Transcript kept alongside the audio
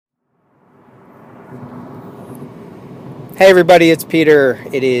Hey everybody, it's Peter.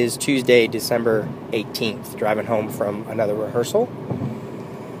 It is Tuesday, December 18th, driving home from another rehearsal.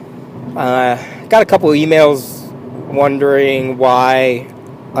 Got a couple of emails wondering why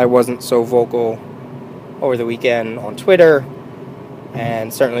I wasn't so vocal over the weekend on Twitter,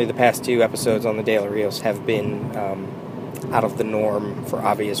 and certainly the past two episodes on the Daily Rios have been out of the norm for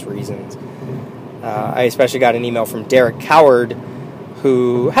obvious reasons. I especially got an email from Derek Coward,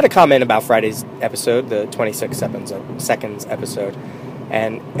 who had a comment about Friday's episode, the 26 seconds episode,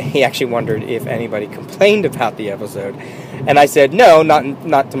 and he actually wondered if anybody complained about the episode. And I said, no,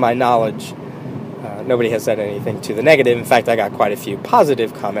 not to my knowledge. Nobody has said anything to the negative. In fact, I got quite a few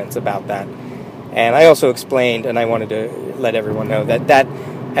positive comments about that. And I also explained, and I wanted to let everyone know, that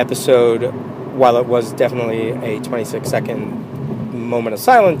episode, while it was definitely a 26-second moment of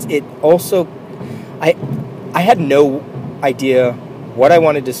silence, it also, I had no idea what I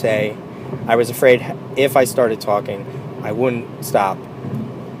wanted to say. I was afraid if I started talking, I wouldn't stop.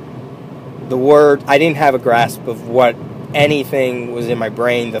 I didn't have a grasp of what anything was in my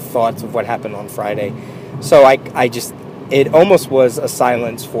brain, the thoughts of what happened on Friday. So it almost was a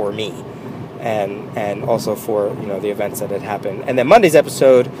silence for me, and also for the events that had happened. And then Monday's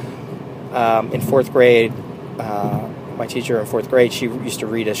episode, in fourth grade, my teacher in fourth grade, she used to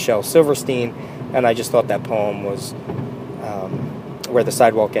read us Shel Silverstein, and I just thought that poem was Where the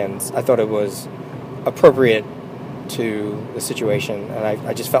Sidewalk Ends. I thought it was appropriate to the situation, and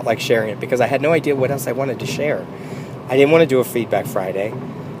I just felt like sharing it because I had no idea what else I wanted to share. I didn't want to do a Feedback Friday.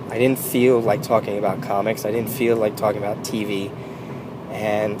 I didn't feel like talking about comics. I didn't feel like talking about TV.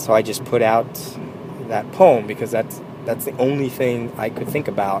 And so I just put out that poem because that's the only thing I could think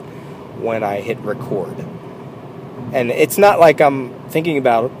about when I hit record. And it's not like I'm thinking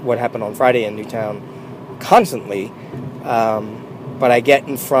about what happened on Friday in Newtown constantly, but I get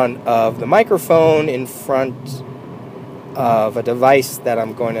in front of the microphone, in front of a device that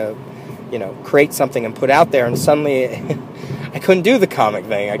I'm going to, create something and put out there, and suddenly I couldn't do the comic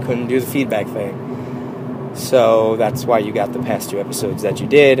thing. I couldn't do the feedback thing. So that's why you got the past two episodes that you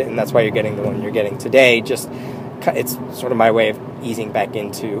did, and that's why you're getting the one you're getting today. It's sort of my way of easing back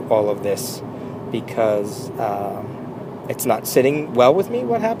into all of this because it's not sitting well with me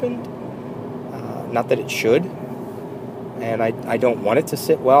what happened. Not that it should. And I don't want it to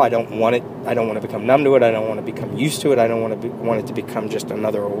sit well. I don't want to become numb to it. I don't want to become used to it. I don't want it to become just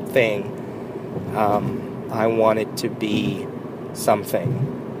another old thing. I want it to be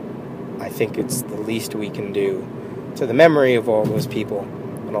something. I think it's the least we can do to the memory of all those people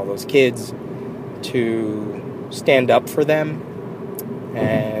and all those kids, to stand up for them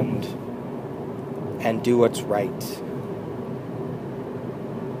and do what's right.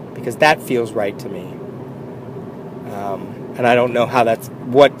 Because that feels right to me. And I don't know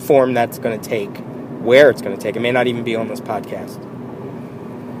what form that's going to take, where it's going to take. It may not even be on this podcast.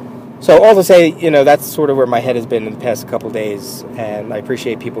 So all to say, that's sort of where my head has been in the past couple days, and I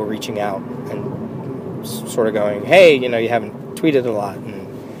appreciate people reaching out and sort of going, hey, you haven't tweeted a lot, and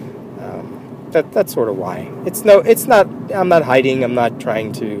that's sort of why. It's not, I'm not hiding, I'm not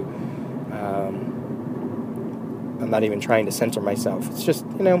trying to, I'm not even trying to censor myself. It's just,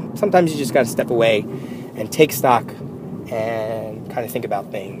 sometimes you just got to step away and take stock and kind of think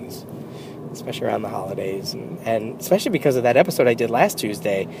about things, especially around the holidays, and especially because of that episode I did last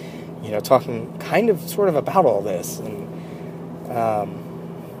Tuesday, talking kind of sort of about all this, and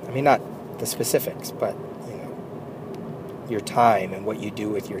not the specifics, but your time and what you do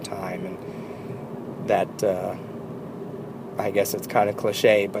with your time, and that I guess it's kind of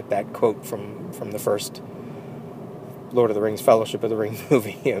cliche, but that quote from the first Lord of the Rings, Fellowship of the Ring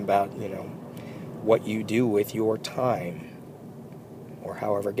movie about what you do with your time, or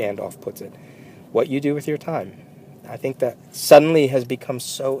however Gandalf puts it, what you do with your time. I think that suddenly has become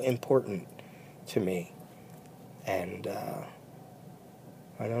so important to me, and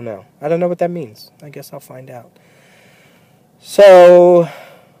I don't know what that means. I guess I'll find out. So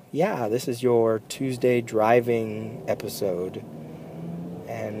yeah, this is your Tuesday driving episode,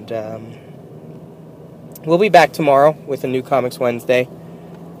 and we'll be back tomorrow with a new Comics Wednesday.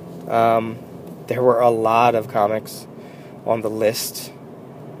 There were a lot of comics on the list,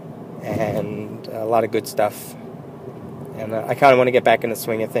 and a lot of good stuff. And I kind of want to get back in the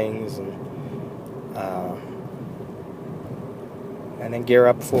swing of things, and then gear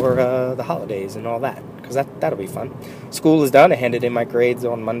up for the holidays and all that, because that'll be fun. School is done. I handed in my grades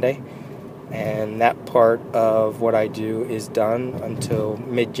on Monday, and that part of what I do is done until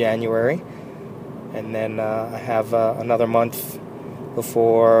mid-January. And then I have another month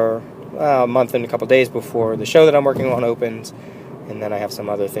before... a month and a couple days before the show that I'm working on opens, and then I have some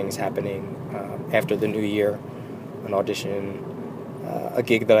other things happening after the new year an audition, a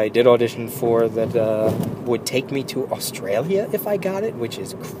gig that I did audition for that would take me to Australia if I got it, which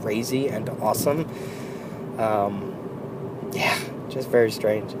is crazy and awesome. Yeah, just very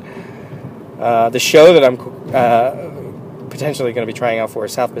strange. The show that I'm potentially going to be trying out for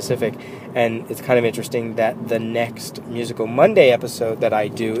is South Pacific, and it's kind of interesting that the next Musical Monday episode that I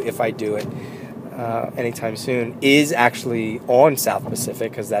do, if I do it anytime soon, is actually on South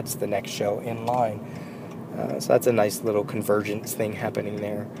Pacific, because that's the next show in line. So that's a nice little convergence thing happening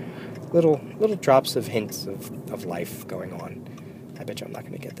there. Little drops of hints of life going on. I bet you I'm not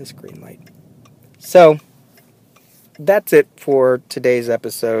going to get this green light. So that's it for today's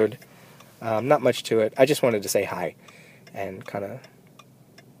episode. Not much to it. I just wanted to say hi and kind of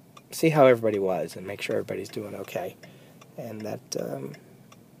see how everybody was and make sure everybody's doing okay. And that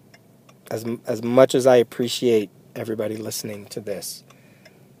as much as I appreciate everybody listening to this,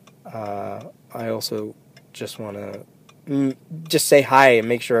 I also just want to just say hi and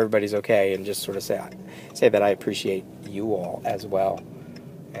make sure everybody's okay, and just sort of say that I appreciate you all as well.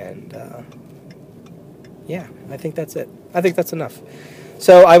 And yeah, I think that's it. I think that's enough.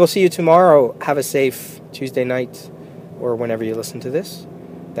 So I will see you tomorrow. Have a safe Tuesday night, or whenever you listen to this.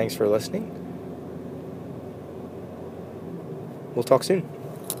 Thanks for listening. We'll talk soon.